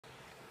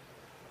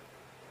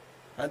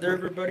Hi there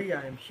everybody,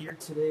 I am here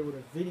today with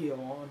a video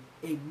on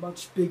a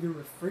much bigger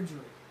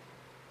refrigerator.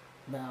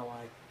 Now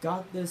I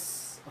got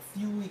this a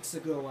few weeks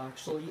ago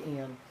actually,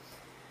 and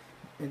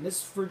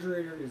this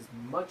refrigerator is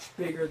much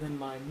bigger than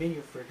my mini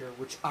refrigerator,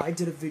 which I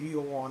did a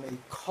video on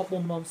a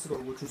couple months ago,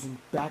 which was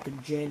back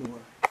in January.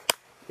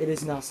 It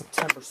is now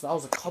September, so that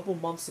was a couple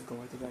months ago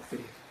I did that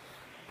video.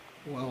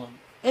 Well,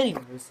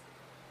 anyways,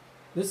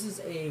 this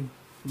is a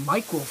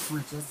micro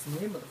fridge, that's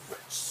the name of the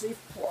fridge,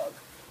 safe plug.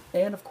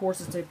 And of course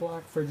it's a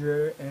black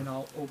refrigerator, and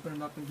I'll open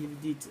it up and give you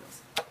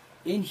details.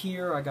 In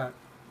here I got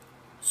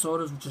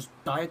sodas, which is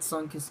Diet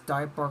Sunkist,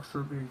 Diet Bark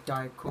Strawberry,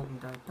 Diet Coke,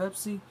 and Diet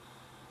Pepsi.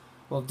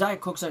 Well,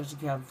 Diet Coke's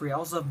actually have free. I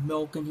also have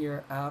milk in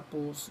here,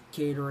 apples,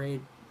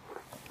 Gatorade,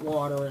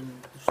 water, and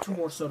there's two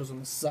more sodas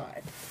on the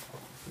side.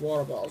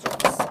 Water bottles are on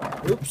the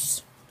side.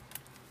 Oops.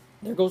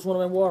 There goes one of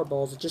my water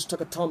bottles. It just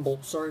took a tumble.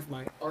 Sorry if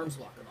my arm's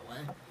locking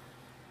away.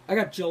 I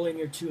got jelly in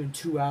here too, and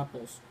 2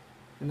 apples.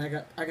 And I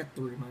got 3,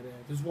 my bad.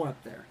 There's one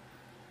up there,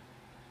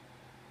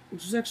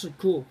 which is actually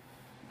cool.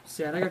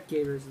 See, I got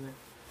Gators in there.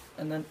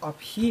 And then up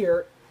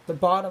here, the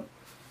bottom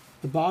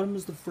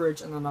is the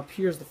fridge, and then up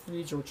here is the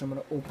freezer, which I'm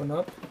gonna open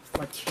up.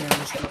 My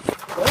camera's gonna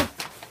go.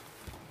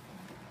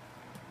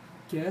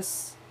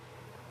 Guess.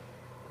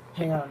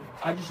 Hang on,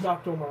 I just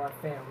knocked over my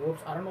fan.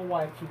 Whoops, I don't know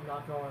why I keep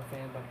knocking over my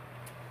fan, but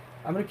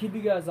I'm gonna keep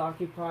you guys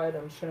occupied.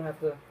 I'm just gonna have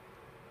to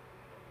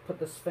put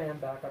this fan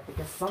back up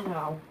because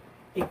somehow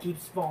it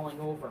keeps falling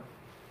over.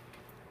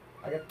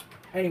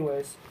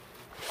 Anyways,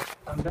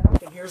 I'm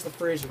back, and here's the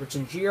freezer, which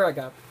in here I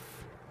got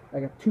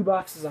 2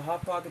 boxes of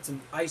Hot Pockets and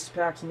ice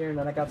packs in here, and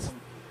then I got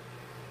some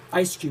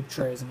ice cube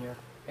trays in here.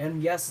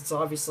 And yes, it's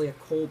obviously a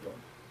cold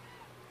one.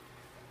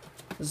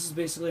 This is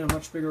basically a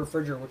much bigger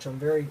refrigerator, which I'm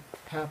very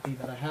happy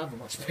that I have a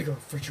much bigger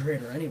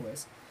refrigerator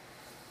anyways.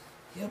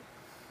 Yep.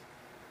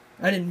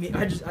 I didn't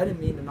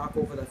mean to knock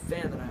over that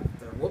fan that I have up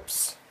there.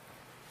 Whoops.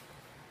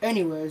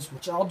 Anyways,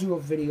 which I'll do a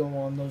video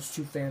on those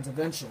 2 fans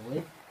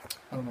eventually.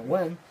 I don't know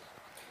when.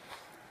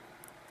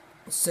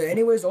 So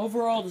anyways,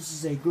 overall, this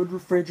is a good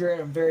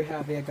refrigerator. I'm very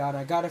happy I got it.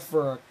 I got it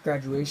for a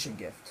graduation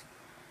gift,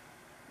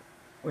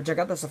 which I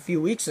got this a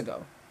few weeks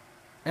ago.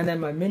 And then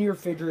my mini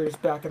refrigerator is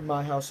back in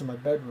my house in my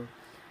bedroom.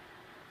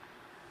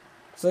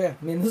 So yeah,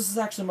 I mean, this is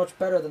actually much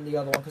better than the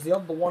other one, because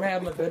the one I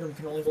have in my bedroom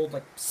can only hold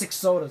like 6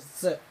 sodas.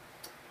 That's it.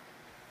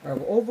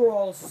 Alright, well,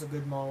 overall, this is a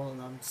good model,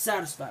 and I'm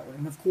satisfied with it.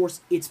 And of course,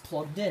 it's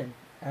plugged in.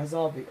 As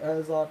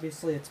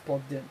obviously, it's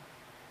plugged in.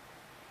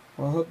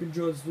 Well, I hope you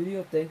enjoyed this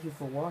video. Thank you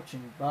for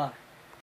watching. Bye.